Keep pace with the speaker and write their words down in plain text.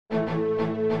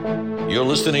You're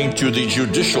listening to the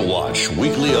Judicial Watch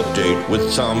Weekly Update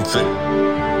with Tom Fitton.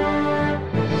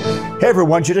 Hey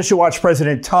everyone, Judicial Watch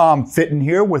President Tom Fitton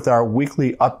here with our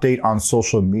weekly update on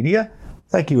social media.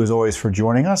 Thank you as always for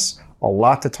joining us. A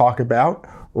lot to talk about.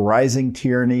 Rising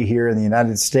tyranny here in the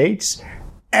United States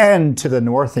and to the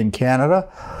north in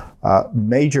Canada.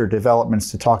 Major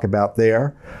developments to talk about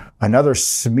there. Another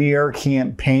smear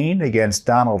campaign against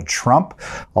Donald Trump.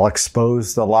 I'll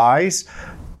expose the lies.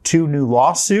 2 new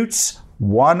lawsuits,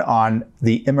 one on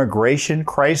the immigration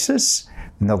crisis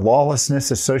and the lawlessness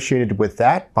associated with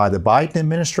that by the Biden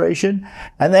administration,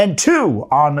 and then 2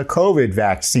 on the COVID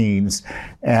vaccines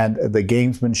and the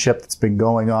gamesmanship that's been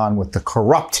going on with the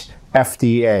corrupt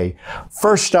FDA.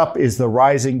 First up is the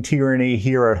rising tyranny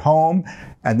here at home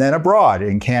and then abroad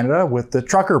in Canada with the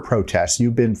trucker protests.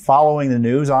 You've been following the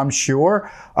news, I'm sure,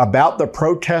 about the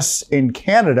protests in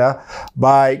Canada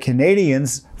by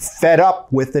Canadians fed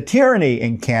up with the tyranny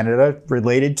in Canada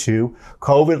related to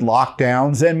COVID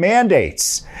lockdowns and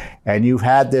mandates. And you've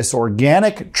had this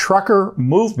organic trucker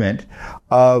movement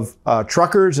of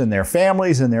truckers and their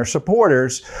families and their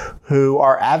supporters who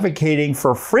are advocating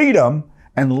for freedom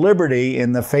and liberty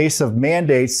in the face of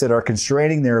mandates that are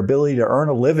constraining their ability to earn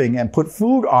a living and put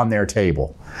food on their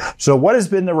table. So what has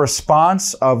been the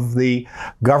response of the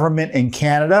government in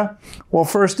Canada? Well,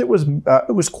 first it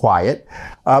was quiet,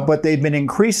 but they've been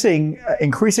increasingly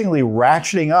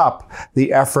ratcheting up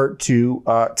the effort to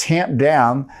tamp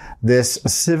down this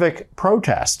civic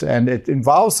protest. And it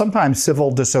involves sometimes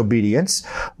civil disobedience,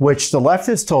 which the left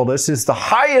has told us is the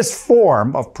highest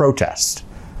form of protest.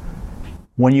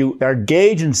 When you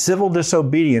engage in civil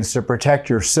disobedience to protect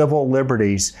your civil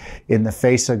liberties in the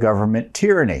face of government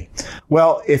tyranny.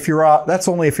 Well, that's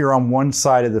only if you're on one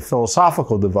side of the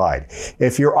philosophical divide.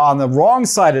 If you're on the wrong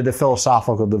side of the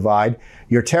philosophical divide,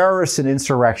 you're terrorists and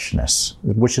insurrectionists,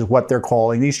 which is what they're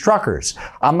calling these truckers.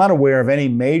 I'm not aware of any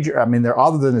they're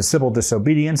other than the civil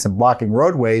disobedience and blocking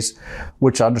roadways,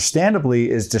 which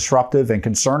understandably is disruptive and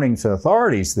concerning to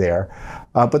authorities there.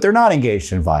 But they're not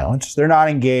engaged in violence. They're not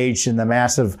engaged in the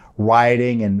massive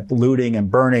rioting and looting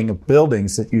and burning of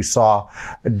buildings that you saw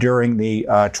during the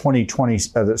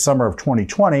the summer of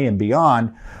 2020 and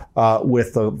beyond.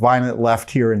 With the violent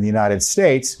left here in the United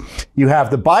States. You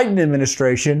have the Biden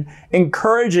administration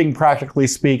encouraging, practically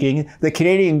speaking, the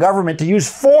Canadian government to use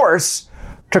force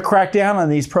to crack down on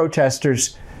these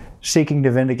protesters seeking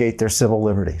to vindicate their civil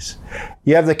liberties.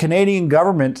 You have the Canadian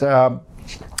government,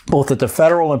 both at the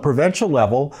federal and provincial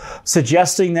level,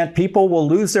 suggesting that people will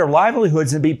lose their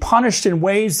livelihoods and be punished in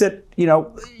ways that,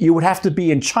 you would have to be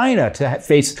in China to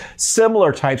face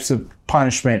similar types of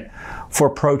punishment for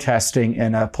protesting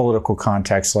in a political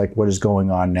context like what is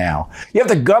going on now. You have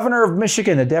the governor of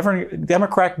Michigan, the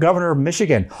Democrat governor of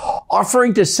Michigan,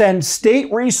 offering to send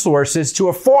state resources to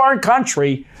a foreign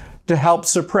country to help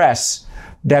suppress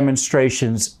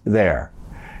demonstrations there.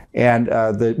 And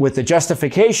with the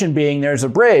justification being there's a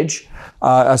bridge,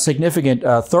 a significant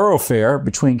thoroughfare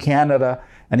between Canada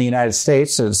and the United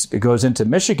States as it goes into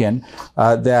Michigan,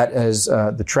 that as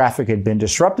the traffic had been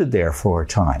disrupted there for a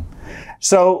time.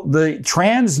 So the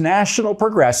transnational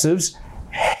progressives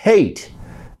hate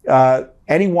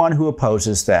anyone who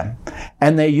opposes them,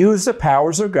 and they use the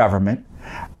powers of government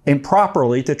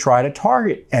improperly to try to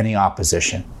target any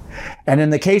opposition. And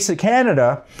in the case of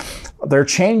Canada, they're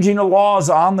changing the laws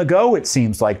on the go, it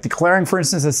seems like, declaring, for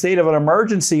instance, a state of an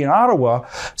emergency in Ottawa.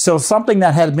 So something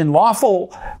that had been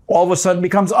lawful all of a sudden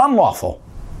becomes unlawful.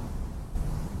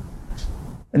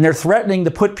 And they're threatening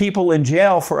to put people in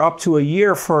jail for up to a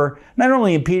year for not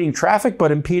only impeding traffic,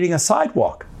 but impeding a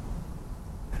sidewalk.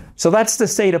 So that's the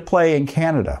state of play in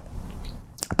Canada.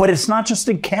 But it's not just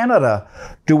in Canada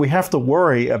do we have to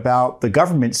worry about the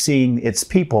government seeing its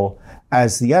people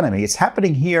as the enemy. It's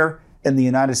happening here in the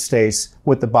United States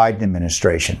with the Biden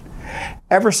administration.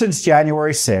 Ever since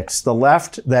January 6th, the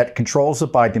left that controls the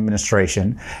Biden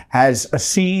administration has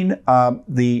seen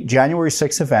the January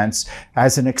 6th events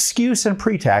as an excuse and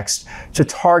pretext to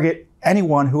target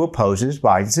anyone who opposes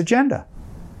Biden's agenda,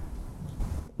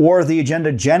 or the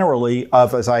agenda generally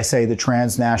of, as I say, the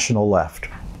transnational left,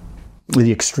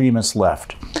 the extremist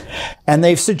left. And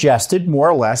they've suggested more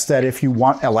or less that if you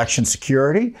want election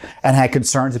security and had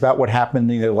concerns about what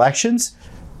happened in the elections,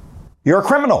 you're a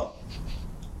criminal.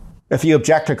 If you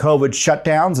object to COVID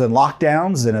shutdowns and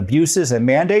lockdowns and abuses and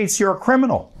mandates, you're a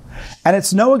criminal. And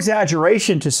it's no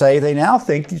exaggeration to say they now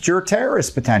think that you're a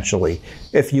terrorist potentially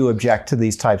if you object to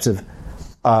these types of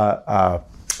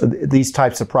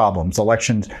problems,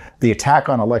 elections, the attack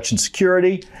on election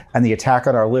security and the attack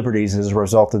on our liberties as a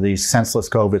result of these senseless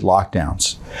COVID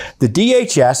lockdowns. The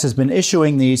DHS has been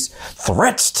issuing these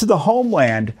threats to the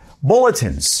homeland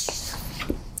bulletins.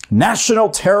 National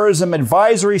Terrorism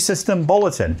Advisory System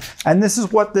Bulletin. And this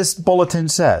is what this bulletin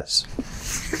says.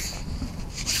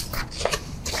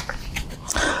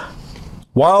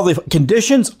 While the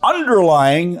conditions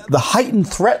underlying the heightened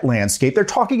threat landscape, they're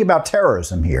talking about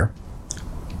terrorism here,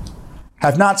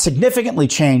 have not significantly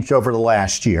changed over the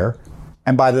last year,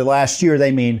 and by the last year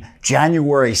they mean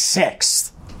January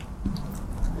 6th,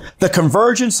 the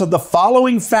convergence of the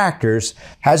following factors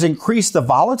has increased the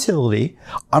volatility,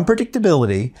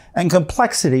 unpredictability, and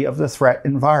complexity of the threat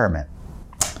environment.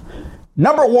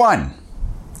 Number one,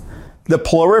 the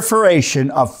proliferation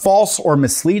of false or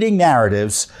misleading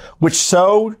narratives which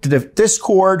sow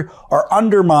discord or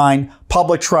undermine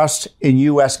public trust in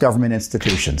U.S. government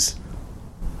institutions.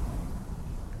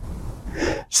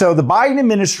 So the Biden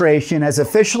administration has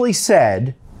officially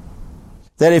said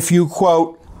that if you,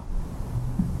 quote,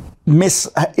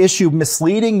 issue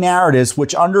misleading narratives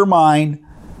which undermine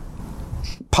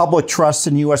public trust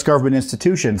in U.S. government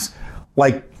institutions,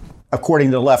 like, according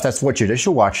to the left, that's what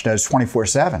Judicial Watch does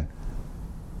 24/7.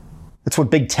 That's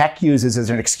what big tech uses as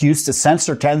an excuse to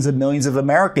censor tens of millions of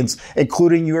Americans,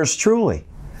 including yours truly.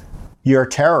 You're a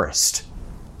terrorist.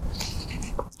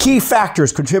 Key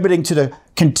factors contributing to the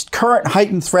current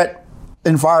heightened threat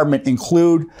environment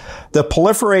include the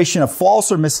proliferation of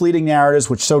false or misleading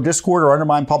narratives which sow discord or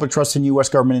undermine public trust in U.S.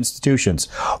 government institutions.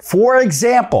 For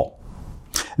example,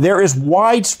 there is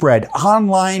widespread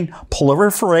online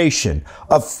proliferation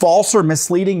of false or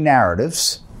misleading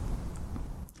narratives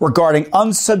regarding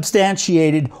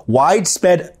unsubstantiated,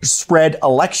 widespread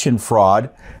election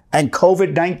fraud and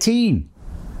COVID-19.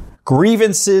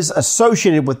 Grievances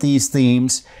associated with these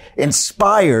themes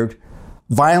inspired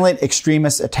violent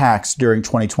extremist attacks during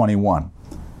 2021.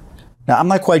 Now, I'm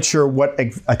not quite sure what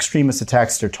extremist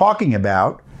attacks they're talking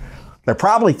about. They're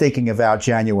probably thinking about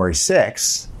January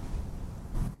 6th.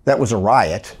 That was a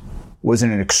riot,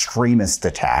 wasn't an extremist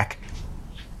attack.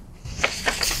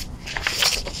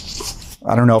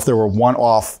 I don't know if there were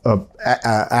one-off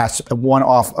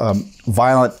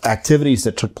violent activities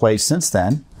that took place since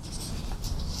then.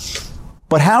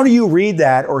 But how do you read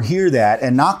that or hear that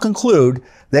and not conclude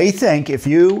they think if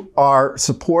you are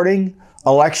supporting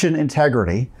election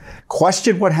integrity,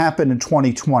 question what happened in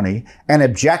 2020, and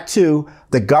object to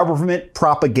the government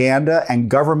propaganda and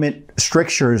government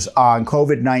strictures on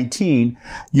COVID-19,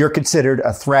 you're considered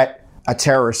a threat, a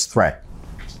terrorist threat?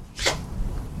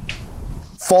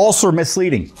 False or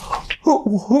misleading?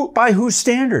 By whose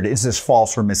standard is this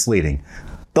false or misleading?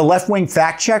 The left-wing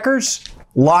fact checkers?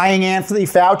 Lying Anthony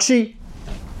Fauci?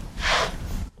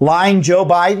 Lying Joe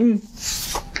Biden?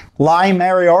 Lying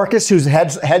Mayorkas, who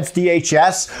heads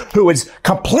DHS, who has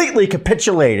completely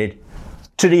capitulated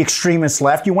to the extremist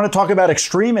left. You want to talk about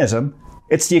extremism?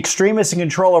 It's the extremists in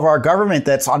control of our government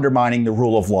that's undermining the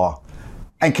rule of law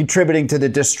and contributing to the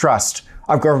distrust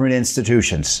of government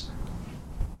institutions.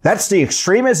 That's the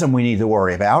extremism we need to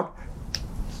worry about.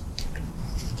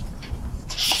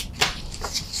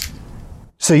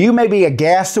 So you may be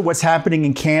aghast at what's happening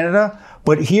in Canada,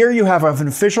 but here you have an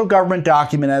official government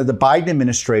document out of the Biden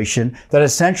administration that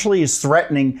essentially is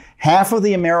threatening half of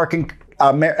the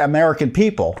American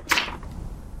people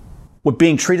with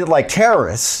being treated like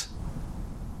terrorists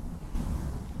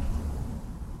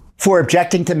for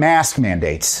objecting to mask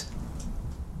mandates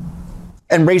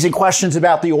and raising questions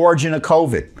about the origin of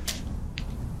COVID.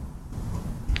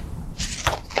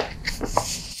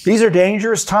 These are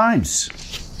dangerous times.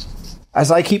 As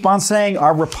I keep on saying,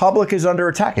 our republic is under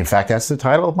attack. In fact, that's the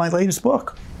title of my latest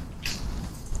book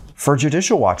for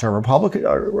Judicial Watch, a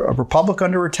republic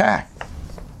under attack.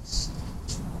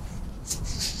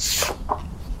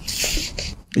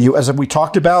 As we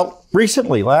talked about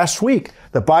recently, last week,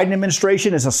 the Biden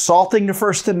administration is assaulting the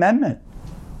First Amendment,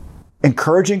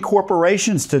 encouraging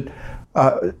corporations to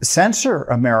censor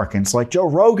Americans like Joe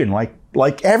Rogan,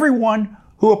 like everyone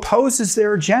who opposes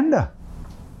their agenda.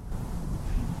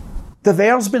 The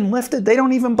veil's been lifted. They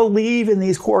don't even believe in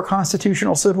these core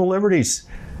constitutional civil liberties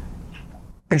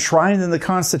enshrined in the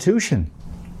Constitution,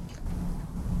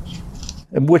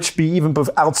 which be even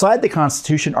outside the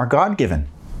Constitution are God-given.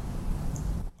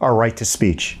 Our right to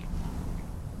speech.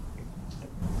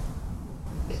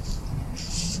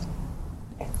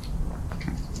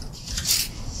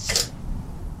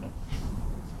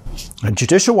 And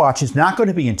Judicial Watch is not going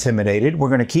to be intimidated. We're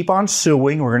going to keep on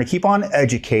suing. We're going to keep on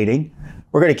educating.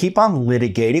 We're going to keep on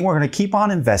litigating. We're going to keep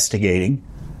on investigating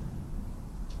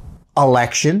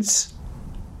elections,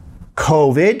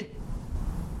 COVID,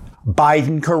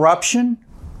 Biden corruption,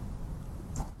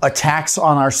 attacks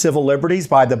on our civil liberties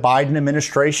by the Biden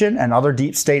administration and other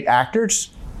deep state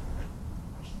actors,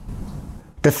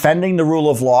 defending the rule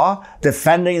of law,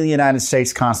 defending the United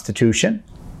States Constitution.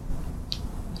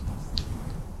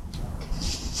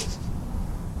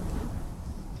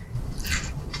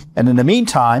 And in the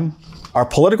meantime, our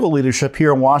political leadership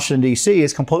here in Washington, D.C.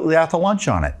 is completely out to lunch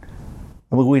on it.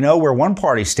 We know where one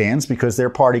party stands because their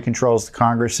party controls the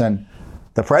Congress and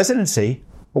the presidency.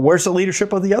 But where's the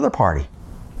leadership of the other party?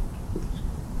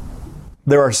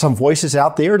 There are some voices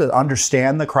out there that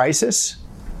understand the crisis,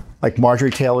 like Marjorie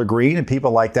Taylor Greene and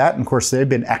people like that. And of course, they've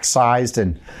been excised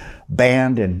and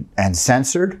banned and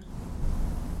censored.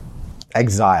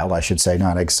 Exiled, I should say,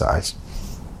 not excised.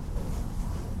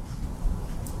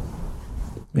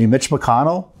 I mean, Mitch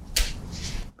McConnell,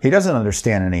 he doesn't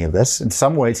understand any of this. In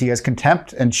some ways, he has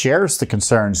contempt and shares the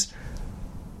concerns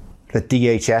that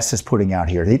DHS is putting out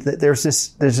here. There's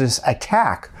this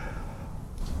attack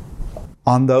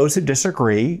on those who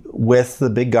disagree with the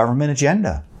big government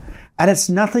agenda. And it's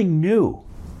nothing new.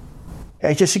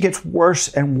 It just gets worse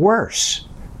and worse.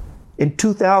 In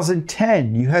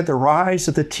 2010, you had the rise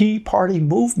of the Tea Party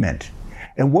movement.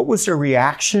 And what was the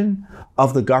reaction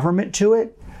of the government to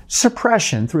it?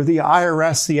 Suppression through the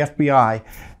IRS, the FBI,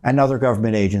 and other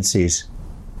government agencies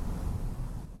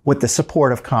with the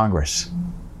support of Congress.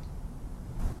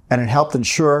 And it helped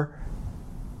ensure,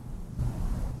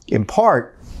 in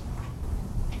part,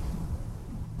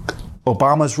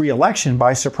 Obama's reelection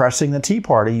by suppressing the Tea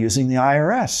Party using the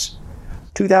IRS.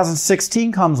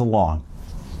 2016 comes along.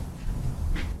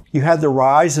 You had the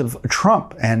rise of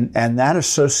Trump and that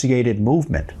associated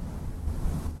movement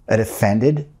that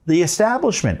offended the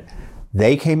establishment.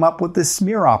 They came up with this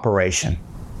smear operation,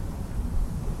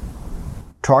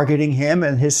 targeting him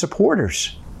and his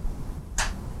supporters.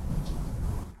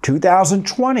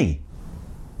 2020.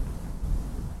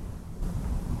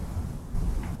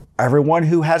 Everyone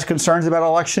who has concerns about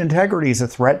election integrity is a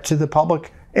threat to the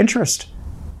public interest,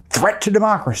 threat to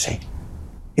democracy.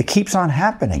 It keeps on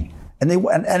happening. And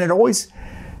it always,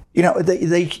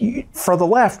 they for the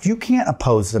left, you can't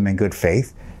oppose them in good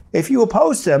faith. If you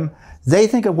oppose them, they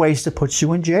think of ways to put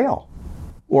you in jail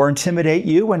or intimidate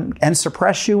you and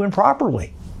suppress you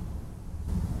improperly.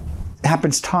 It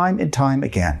happens time and time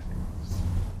again.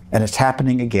 And it's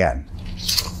happening again.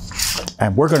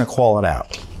 And we're going to call it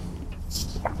out.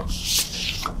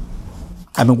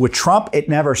 I mean, with Trump, it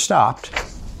never stopped.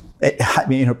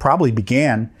 It probably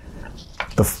began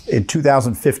in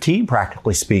 2015,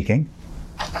 practically speaking.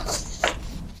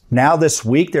 Now this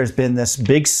week, there's been this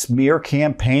big smear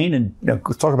campaign, and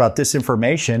let's talk about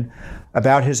disinformation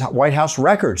about his White House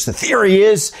records. The theory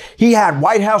is he had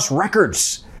White House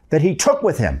records that he took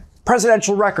with him,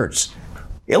 presidential records,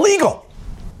 illegal,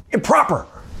 improper.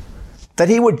 That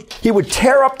he would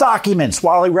tear up documents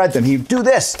while he read them. He'd do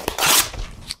this.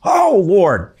 Oh,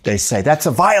 Lord, they say, that's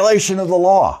a violation of the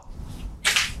law.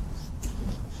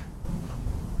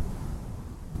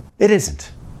 It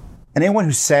isn't. And anyone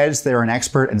who says they're an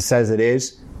expert and says it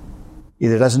is,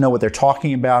 either doesn't know what they're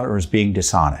talking about or is being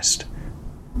dishonest.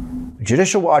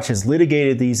 Judicial Watch has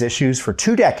litigated these issues for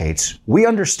 2 decades. We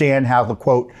understand how the,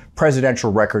 quote,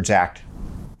 Presidential Records Act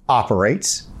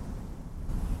operates.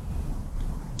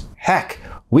 Heck,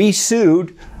 we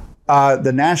sued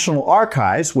the National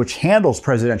Archives, which handles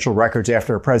presidential records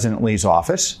after a president leaves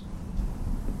office,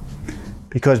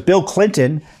 because Bill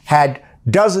Clinton had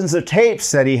dozens of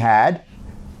tapes that he had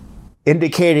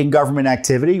indicating government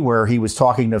activity where he was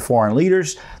talking to foreign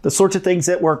leaders, the sorts of things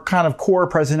that were kind of core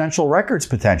presidential records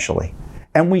potentially.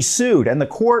 And we sued, and the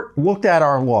court looked at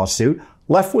our lawsuit,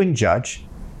 left-wing judge,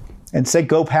 and said,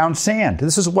 go pound sand.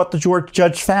 This is what the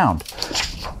judge found.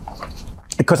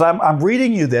 Because I'm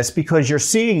reading you this because you're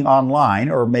seeing online,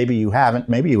 or maybe you haven't,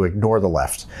 maybe you ignore the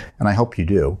left, and I hope you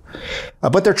do.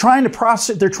 But they're trying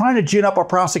to gin up a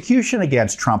prosecution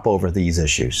against Trump over these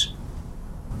issues.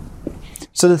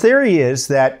 So the theory is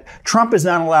that Trump is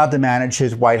not allowed to manage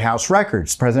his White House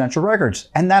records, presidential records,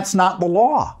 and that's not the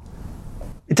law.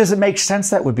 It doesn't make sense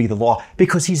that would be the law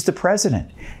because he's the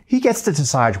president. He gets to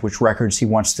decide which records he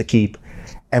wants to keep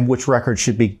and which records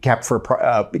should be kept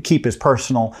keep as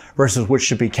personal versus which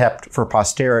should be kept for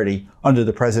posterity under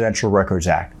the Presidential Records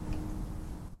Act.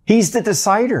 He's the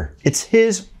decider. It's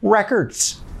his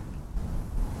records.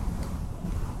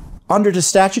 Under the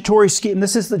statutory scheme,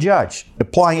 this is the judge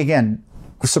applying again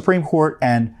the Supreme Court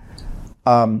and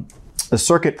the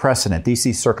circuit precedent,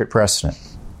 D.C. Circuit precedent.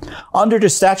 Under the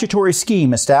statutory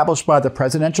scheme established by the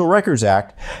Presidential Records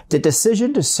Act, the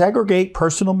decision to segregate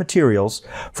personal materials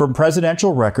from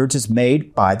presidential records is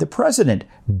made by the president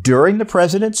during the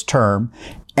president's term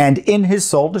and in his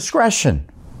sole discretion.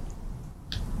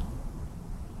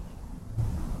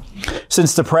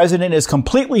 since the president is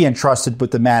completely entrusted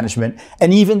with the management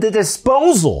and even the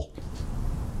disposal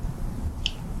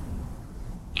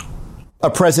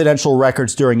of presidential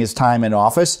records during his time in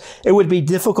office, it would be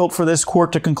difficult for this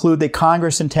court to conclude that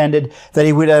Congress intended that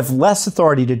he would have less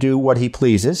authority to do what he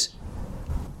pleases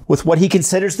with what he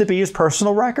considers to be his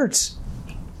personal records.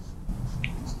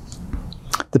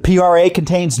 The PRA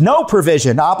contains no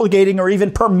provision obligating or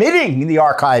even permitting the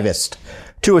archivist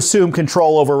to assume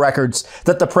control over records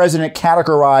that the president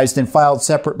categorized and filed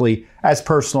separately as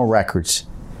personal records.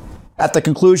 At the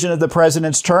conclusion of the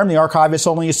president's term, the archivist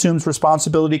only assumes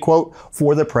responsibility, quote,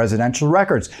 for the presidential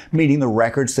records, meaning the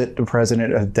records that the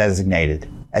president has designated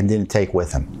and didn't take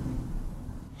with him.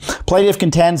 Plaintiff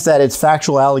contends that its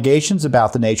factual allegations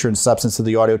about the nature and substance of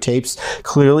the audio tapes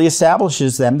clearly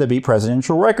establishes them to be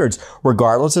presidential records,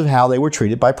 regardless of how they were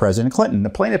treated by President Clinton, the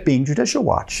plaintiff being Judicial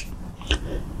Watch.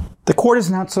 The court is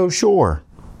not so sure.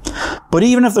 But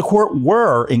even if the court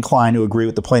were inclined to agree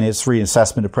with the plaintiff's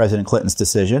reassessment of President Clinton's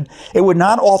decision, it would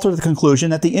not alter the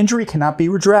conclusion that the injury cannot be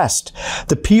redressed.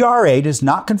 The PRA does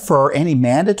not confer any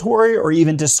mandatory or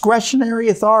even discretionary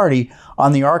authority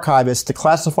on the archivist to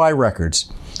classify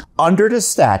records. Under the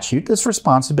statute, this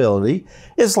responsibility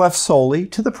is left solely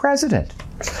to the president.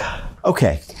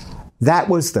 Okay, that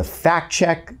was the fact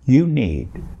check you need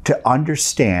to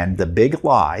understand the big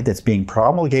lie that's being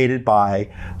promulgated by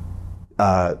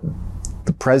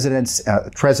the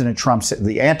President Trump's,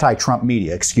 the anti-Trump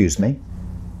media,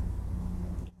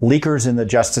 leakers in the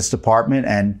Justice Department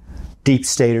and deep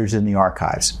staters in the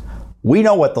archives. We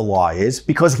know what the law is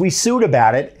because we sued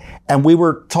about it, and we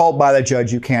were told by the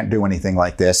judge, you can't do anything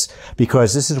like this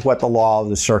because this is what the law of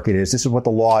the circuit is. This is what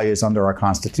the law is under our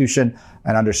Constitution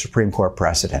and under Supreme Court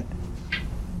precedent.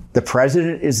 The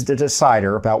president is the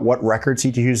decider about what records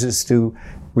he chooses to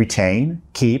retain,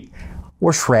 keep,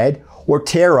 or shred, or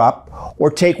tear up, or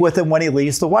take with him when he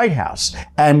leaves the White House.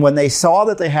 And when they saw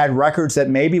that they had records that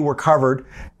maybe were covered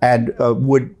and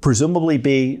would presumably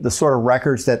be the sort of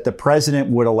records that the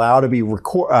president would allow to be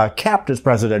kept as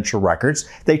presidential records,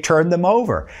 they turned them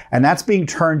over. And that's being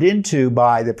turned into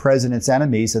by the president's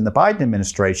enemies in the Biden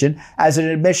administration as an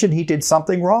admission he did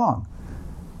something wrong.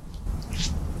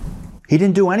 He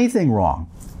didn't do anything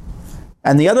wrong.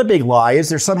 And the other big lie is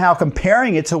they're somehow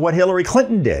comparing it to what Hillary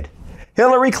Clinton did.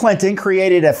 Hillary Clinton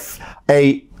created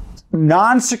a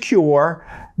non-secure,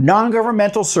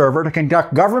 non-governmental server to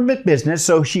conduct government business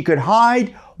so she could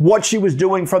hide what she was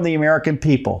doing from the American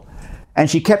people. And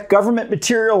she kept government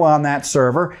material on that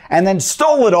server and then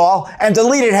stole it all and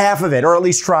deleted half of it, or at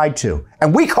least tried to.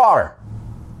 And we caught her.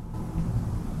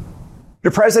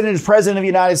 The president is president of the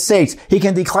United States. He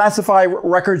can declassify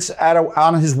records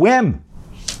on his whim.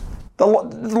 The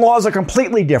laws are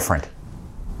completely different.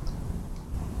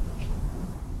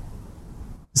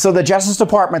 So the Justice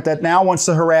Department that now wants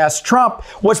to harass Trump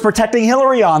was protecting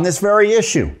Hillary on this very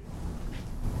issue.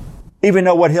 Even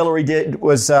though what Hillary did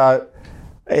was so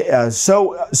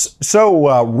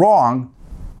wrong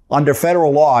under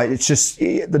federal law, it's just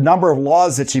the number of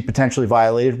laws that she potentially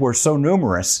violated were so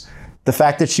numerous. The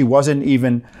fact that she wasn't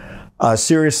even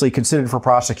seriously considered for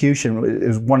prosecution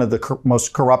is one of the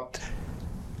most corrupt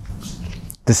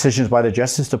decisions by the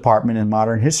Justice Department in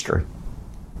modern history.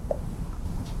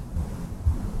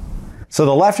 So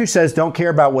the left who says don't care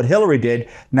about what Hillary did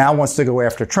now wants to go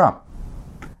after Trump.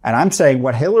 And I'm saying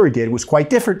what Hillary did was quite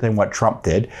different than what Trump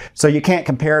did, so you can't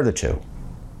compare the two.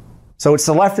 So it's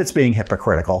the left that's being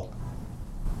hypocritical.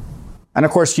 And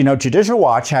of course, Judicial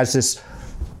Watch has this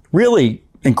really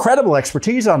incredible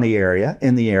expertise in the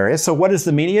area. So what does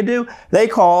the media do? They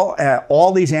call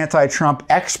all these anti-Trump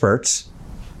experts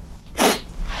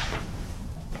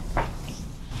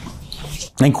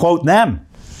and quote them.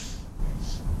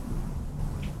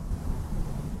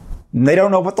 And they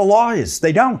don't know what the law is.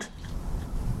 They don't.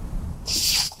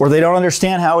 Or they don't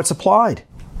understand how it's applied.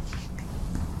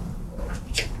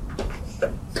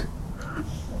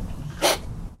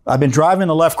 I've been driving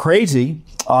the left crazy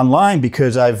online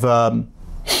because I've been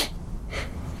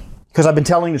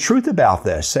telling the truth about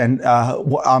this. And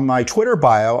on my Twitter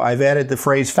bio, I've added the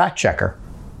phrase fact checker.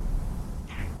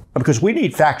 Because we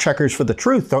need fact checkers for the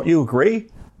truth, don't you agree?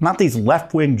 Not these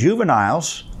left-wing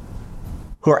juveniles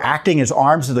who are acting as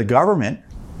arms of the government,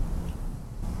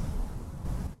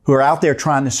 who are out there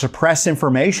trying to suppress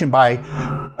information by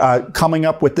coming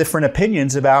up with different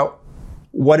opinions about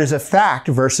what is a fact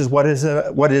versus what is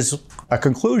a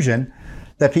conclusion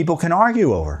that people can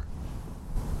argue over.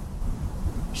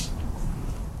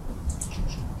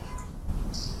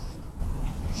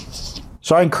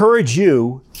 So I encourage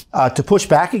you to push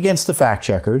back against the fact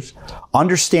checkers,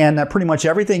 understand that pretty much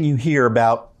everything you hear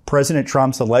about President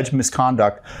Trump's alleged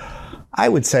misconduct I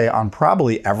would say on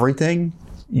probably everything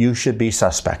you should be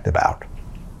suspect about,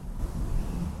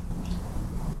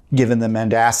 given the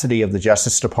mendacity of the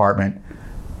Justice Department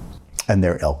and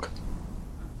their ilk.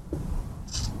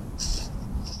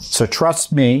 So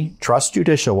trust me, trust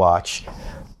Judicial Watch.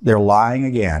 They're lying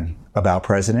again about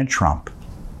President Trump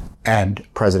and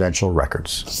presidential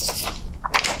records.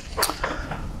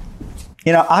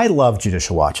 You know, I love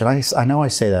Judicial Watch, and I know I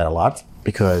say that a lot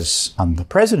because I'm the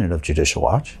president of Judicial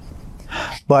Watch,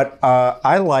 but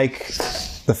I like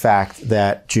the fact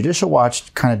that Judicial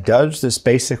Watch kind of does this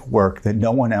basic work that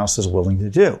no one else is willing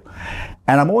to do.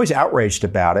 And I'm always outraged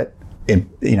about it,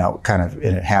 kind of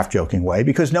in a half-joking way,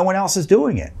 because no one else is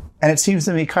doing it. And it seems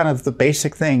to me kind of the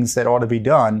basic things that ought to be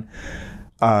done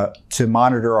to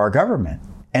monitor our government.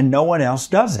 And no one else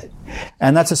does it.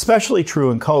 And that's especially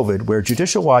true in COVID, where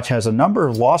Judicial Watch has a number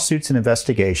of lawsuits and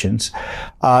investigations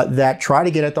that try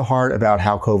to get at the heart about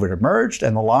how COVID emerged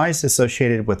and the lies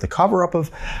associated with the cover-up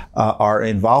of our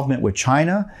involvement with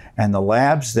China and the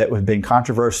labs that have been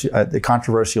the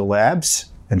controversial labs,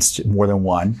 and more than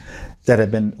one, that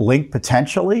have been linked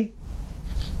potentially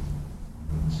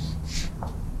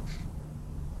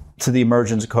to the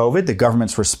emergence of COVID, the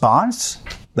government's response,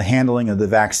 the handling of the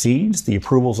vaccines, the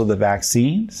approvals of the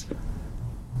vaccines,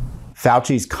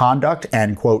 Fauci's conduct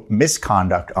and, quote,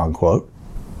 misconduct, unquote.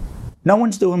 No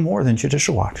one's doing more than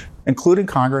Judicial Watch, including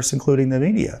Congress, including the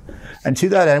media. And to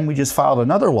that end, we just filed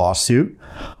another lawsuit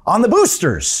on the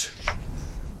boosters.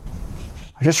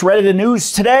 I just read in the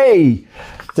news today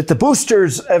that the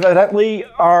boosters evidently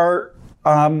are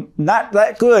not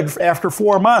that good after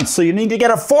 4 months, so you need to get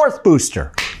a fourth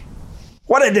booster.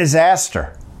 What a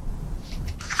disaster.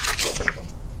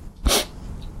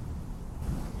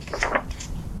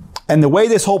 And the way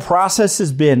this whole process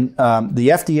has been, the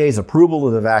FDA's approval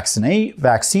of the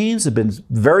vaccines have been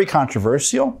very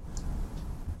controversial.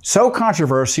 So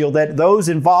controversial that those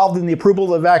involved in the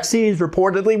approval of the vaccines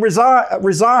reportedly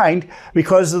resigned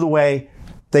because of the way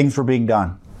things were being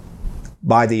done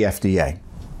by the FDA.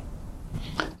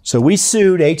 So we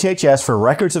sued HHS for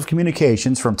records of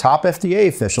communications from top FDA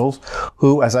officials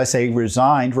who, as I say,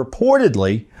 resigned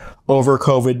reportedly over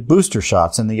COVID booster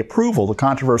shots and the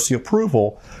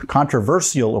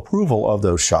controversial approval of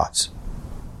those shots.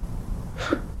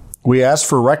 We asked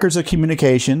for records of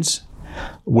communications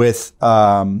with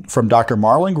from Dr.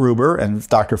 Marlon Gruber and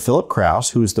Dr. Philip Krause,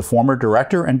 who is the former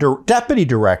director and deputy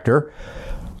director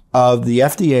of the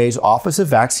FDA's Office of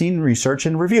Vaccine Research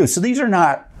and Review. So these are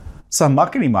not some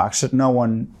muckety-mucks that no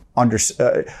one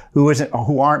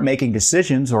who aren't making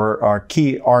decisions or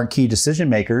aren't key decision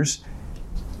makers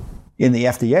in the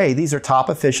FDA. These are top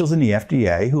officials in the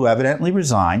FDA who evidently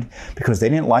resigned because they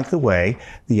didn't like the way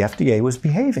the FDA was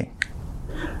behaving.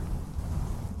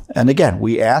 And again,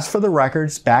 we asked for the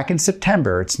records back in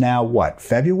September. It's now what,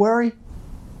 February?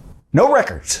 No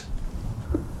records.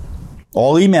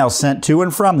 All emails sent to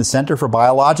and from the Center for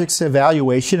Biologics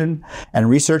Evaluation and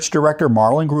Research Director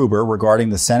Marlon Gruber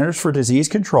regarding the Centers for Disease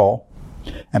Control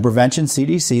and Prevention,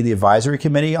 CDC, the Advisory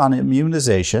Committee on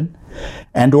Immunization,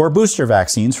 and or booster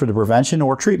vaccines for the prevention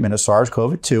or treatment of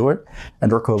SARS-CoV-2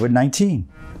 and or COVID-19.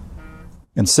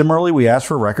 And similarly, we asked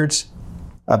for records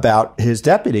about his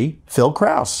deputy, Phil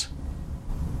Krause.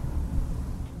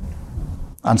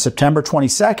 On September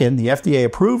 22nd, the FDA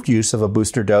approved use of a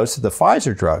booster dose of the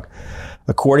Pfizer drug.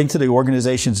 According to the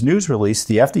organization's news release,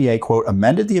 the FDA, quote,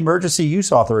 amended the emergency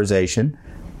use authorization,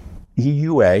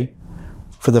 EUA,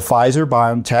 for the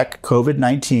Pfizer-BioNTech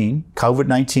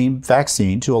COVID-19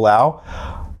 vaccine to allow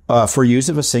for use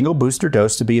of a single booster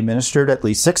dose to be administered at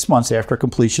least 6 months after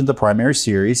completion of the primary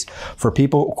series for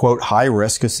people, quote, high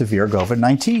risk of severe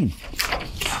COVID-19.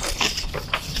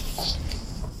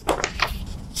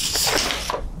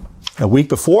 A week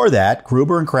before that,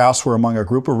 Gruber and Krause were among a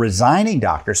group of resigning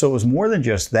doctors, so it was more than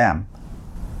just them,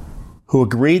 who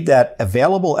agreed that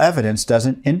available evidence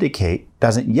doesn't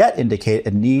yet indicate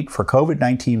a need for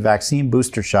COVID-19 vaccine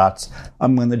booster shots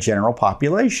among the general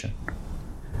population.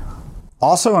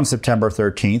 Also on September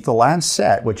 13th, The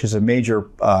Lancet, which is a major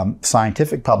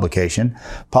scientific publication,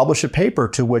 published a paper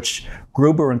to which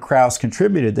Gruber and Krause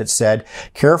contributed that said,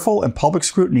 careful and public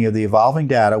scrutiny of the evolving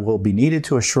data will be needed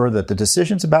to assure that the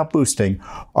decisions about boosting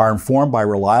are informed by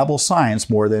reliable science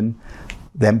more than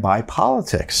by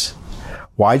politics.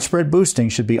 Widespread boosting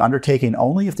should be undertaken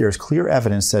only if there is clear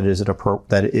evidence that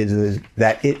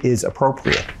it is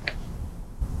appropriate.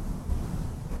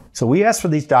 So we asked for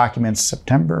these documents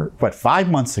September, 5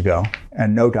 months ago,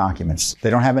 and no documents. They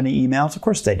don't have any emails? Of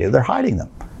course they do. They're hiding them.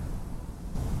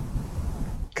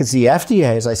 Because the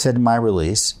FDA, as I said in my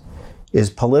release,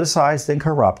 is politicized and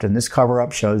corrupt, and this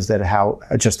cover-up shows that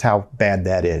just how bad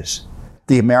that is.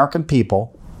 the American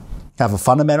people have a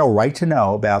fundamental right to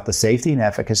know about the safety and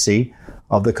efficacy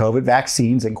of the COVID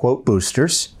vaccines and, quote,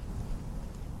 boosters,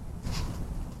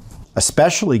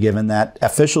 especially given that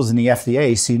officials in the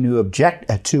FDA seem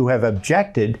to have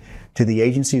objected to the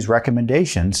agency's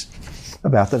recommendations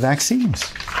about the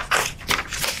vaccines.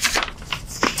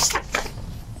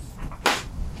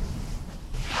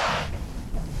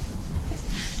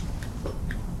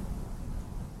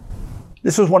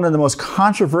 This was one of the most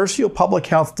controversial public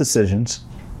health decisions.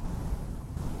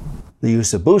 The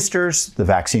use of boosters, the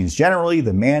vaccines generally,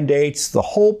 the mandates, the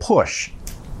whole push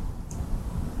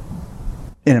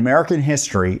in American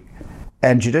history,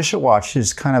 and Judicial Watch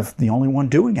is kind of the only one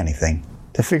doing anything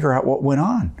to figure out what went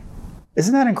on.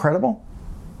 Isn't that incredible?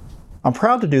 I'm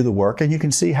proud to do the work, and you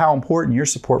can see how important your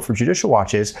support for Judicial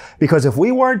Watch is, because if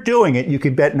we weren't doing it, you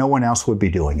could bet no one else would be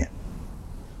doing it.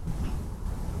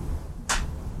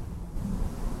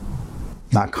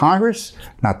 Not Congress,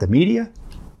 not the media.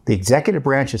 The executive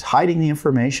branch is hiding the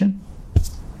information.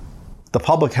 The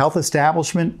public health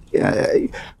establishment,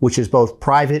 which is both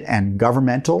private and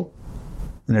governmental,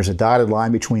 and there's a dotted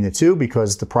line between the two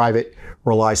because the private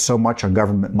relies so much on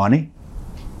government money,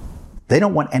 they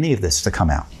don't want any of this to come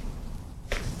out.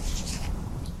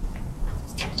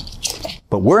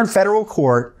 But we're in federal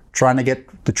court trying to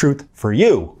get the truth for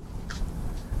you.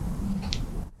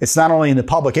 It's not only in the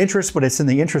public interest, but it's in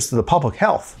the interest of the public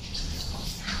health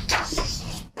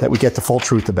that we get the full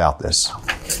truth about this.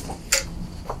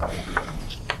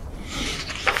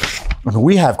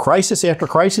 We have crisis after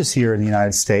crisis here in the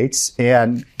United States,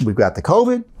 and we've got the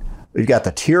COVID, we've got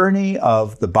the tyranny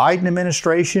of the Biden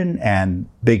administration and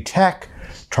big tech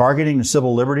targeting the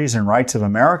civil liberties and rights of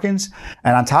Americans.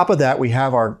 And on top of that, we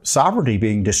have our sovereignty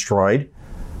being destroyed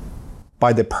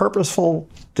by the purposeful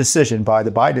decision by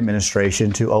the Biden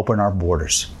administration to open our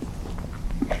borders.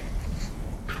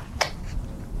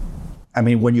 I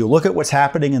mean, when you look at what's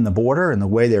happening in the border and the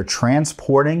way they're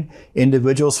transporting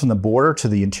individuals from the border to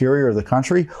the interior of the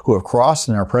country who have crossed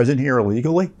and are present here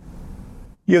illegally,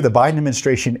 you have the Biden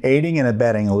administration aiding and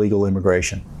abetting illegal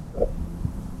immigration,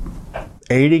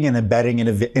 aiding and abetting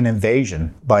an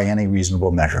invasion by any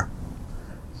reasonable measure.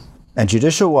 And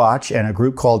Judicial Watch and a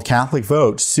group called Catholic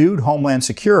Vote sued Homeland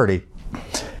Security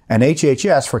and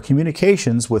HHS for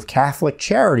communications with Catholic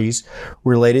charities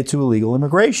related to illegal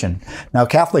immigration. Now,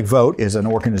 Catholic Vote is an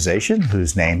organization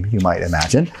whose name, you might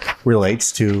imagine,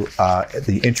 relates to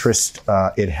the interest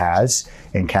it has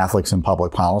in Catholics and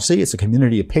public policy. It's a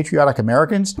community of patriotic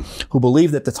Americans who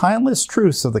believe that the timeless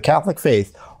truths of the Catholic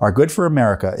faith are good for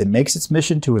America. It makes its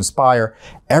mission to inspire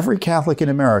every Catholic in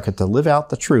America to live out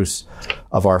the truths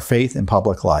of our faith in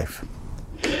public life.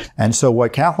 And so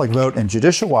what Catholic Vote and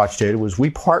Judicial Watch did was we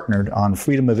partnered on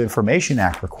Freedom of Information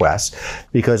Act requests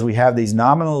because we have these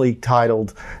nominally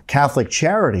titled Catholic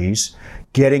charities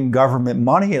getting government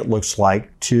money, it looks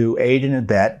like, to aid and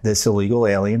abet this illegal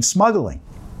alien smuggling,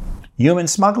 human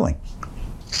smuggling.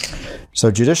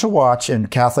 So Judicial Watch and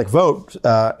Catholic Vote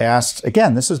asked,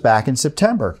 again, this was back in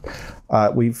September,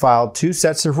 we filed 2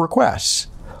 sets of requests.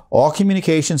 All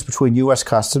communications between U.S.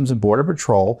 Customs and Border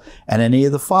Patrol and any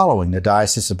of the following: the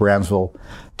Diocese of Brownsville,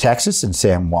 Texas, and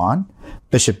San Juan,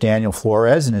 Bishop Daniel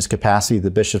Flores in his capacity as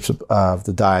the Bishop of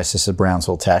the Diocese of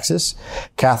Brownsville, Texas,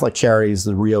 Catholic Charities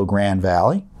of the Rio Grande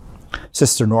Valley,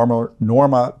 Sister Norma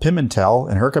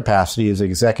Pimentel in her capacity as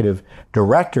Executive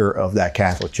Director of that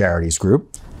Catholic Charities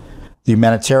group, the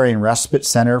Humanitarian Respite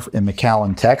Center in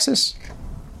McAllen, Texas.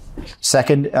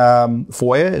 Second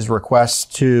FOIA is requests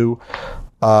to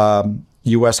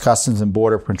U.S. Customs and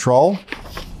Border Patrol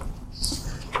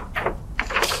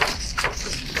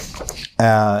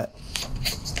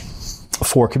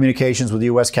for communications with the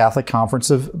U.S. Catholic Conference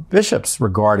of Bishops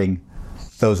regarding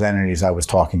those entities I was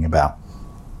talking about.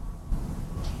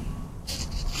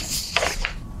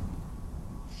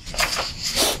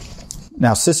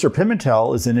 Now, Sister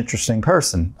Pimentel is an interesting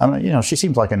person. I mean, she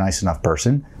seems like a nice enough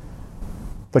person,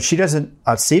 but she doesn't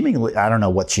seemingly, I don't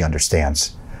know what she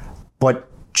understands, but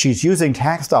she's using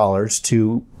tax dollars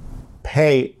to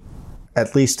pay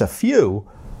at least a few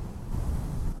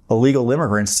illegal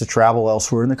immigrants to travel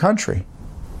elsewhere in the country.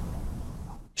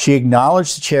 She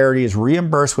acknowledged the charity is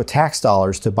reimbursed with tax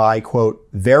dollars to buy, quote,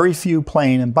 very few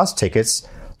plane and bus tickets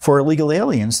for illegal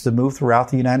aliens to move throughout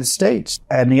the United States.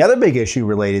 And the other big issue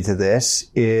related to this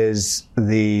is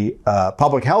the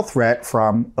public health threat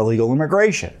from illegal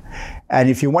immigration. And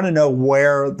if you want to know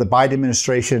where the Biden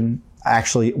administration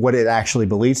what it actually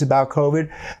believes about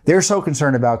COVID, they're so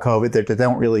concerned about COVID that they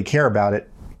don't really care about it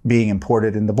being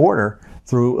imported in the border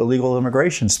through illegal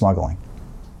immigration smuggling.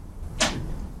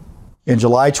 In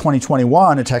July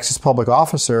 2021, a Texas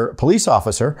police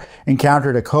officer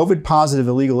encountered a COVID-positive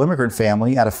illegal immigrant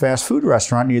family at a fast food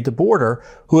restaurant near the border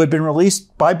who had been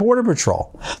released by Border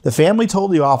Patrol. The family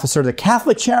told the officer that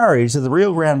Catholic Charities of the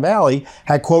Rio Grande Valley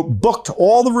had, quote, booked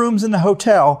all the rooms in the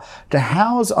hotel to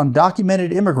house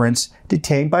undocumented immigrants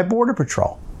detained by Border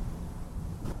Patrol.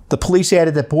 The police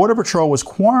added that Border Patrol was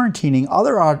quarantining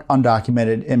other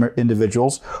undocumented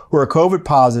individuals who were COVID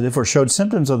positive or showed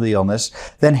symptoms of the illness,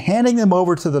 then handing them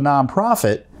over to the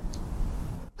nonprofit,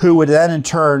 who would then in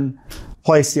turn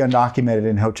place the undocumented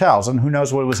in hotels. And who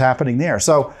knows what was happening there.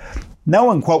 So no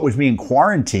one, quote, was being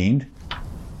quarantined.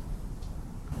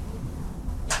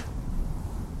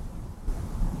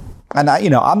 And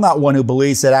I'm not one who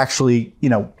believes that actually,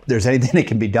 there's anything that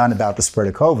can be done about the spread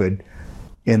of COVID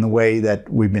in the way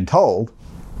that we've been told.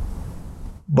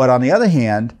 But on the other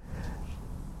hand,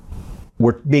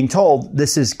 we're being told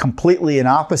this is completely an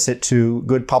opposite to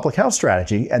good public health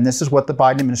strategy, and this is what the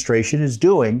Biden administration is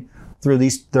doing through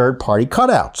these third-party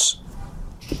cutouts.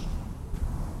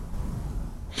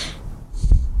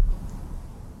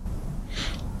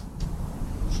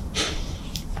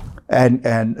 And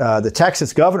the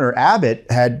Texas governor, Abbott,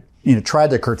 had tried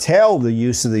to curtail the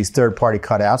use of these third-party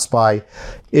cutouts by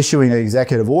issuing an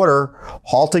executive order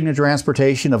halting the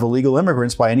transportation of illegal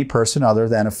immigrants by any person other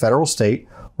than a federal, state,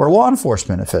 or law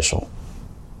enforcement official.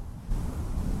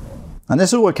 And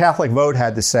this is what Catholic Vote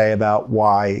had to say about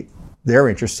why they're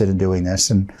interested in doing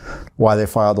this and why they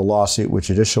filed a lawsuit with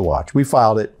Judicial Watch. We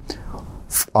filed it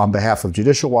on behalf of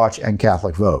Judicial Watch and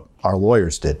Catholic Vote. Our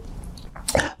lawyers did.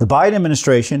 The Biden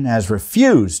administration has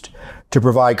refused to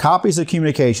provide copies of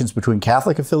communications between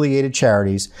Catholic-affiliated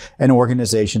charities and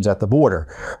organizations at the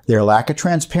border. Their lack of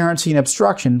transparency and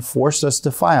obstruction forced us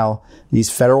to file these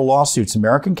federal lawsuits.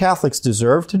 American Catholics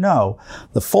deserve to know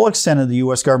the full extent of the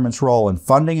U.S. government's role in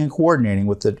funding and coordinating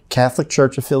with the Catholic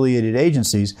Church-affiliated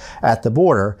agencies at the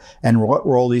border and what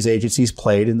role these agencies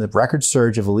played in the record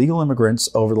surge of illegal immigrants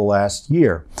over the last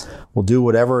year. We'll do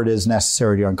whatever it is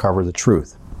necessary to uncover the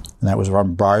truth. And that was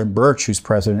from Brian Birch, who's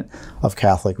president of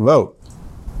Catholic Vote.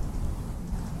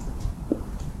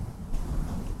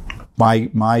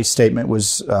 My statement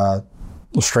was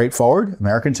straightforward.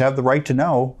 Americans have the right to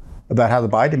know about how the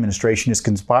Biden administration is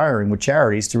conspiring with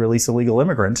charities to release illegal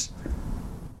immigrants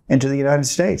into the United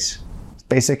States. It's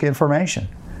basic information.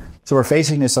 So we're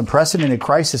facing this unprecedented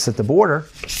crisis at the border.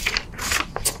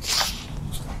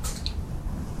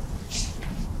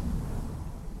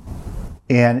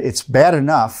 And it's bad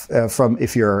enough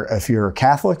if you're a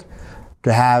Catholic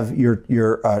to have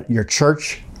your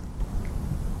church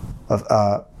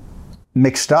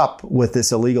mixed up with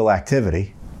this illegal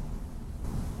activity,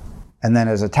 and then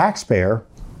as a taxpayer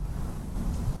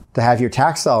to have your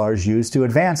tax dollars used to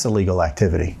advance illegal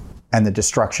activity and the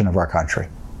destruction of our country.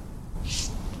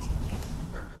 So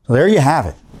there you have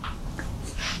it.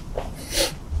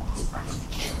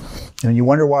 And you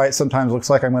wonder why it sometimes looks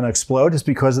like I'm going to explode. It's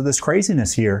because of this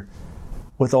craziness here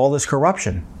with all this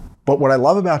corruption. But what I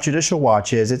love about Judicial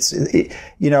Watch is it's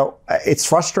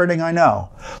frustrating, I know,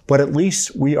 but at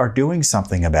least we are doing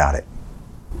something about it.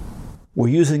 We're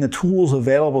using the tools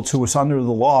available to us under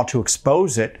the law to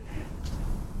expose it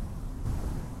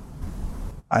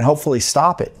and hopefully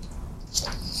stop it.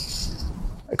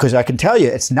 Because I can tell you,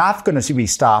 it's not going to be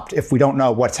stopped if we don't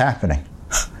know what's happening.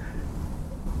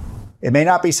 It may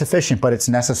not be sufficient, but it's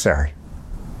necessary.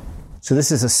 So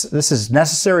this is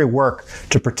necessary work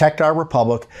to protect our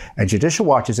republic, and Judicial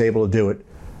Watch is able to do it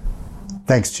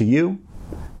thanks to you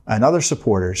and other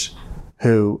supporters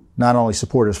who not only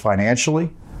support us financially,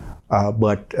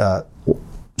 but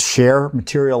share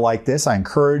material like this. I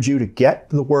encourage you to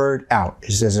get the word out.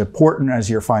 It's as important as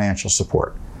your financial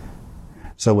support.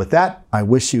 So with that, I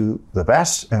wish you the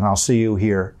best, and I'll see you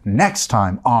here next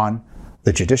time on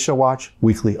the Judicial Watch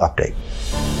Weekly Update.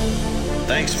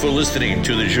 Thanks for listening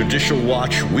to the Judicial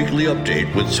Watch Weekly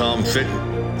Update with Tom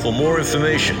Fitton. For more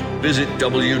information, visit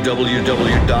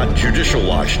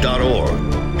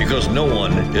www.judicialwatch.org, because no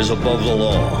one is above the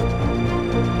law.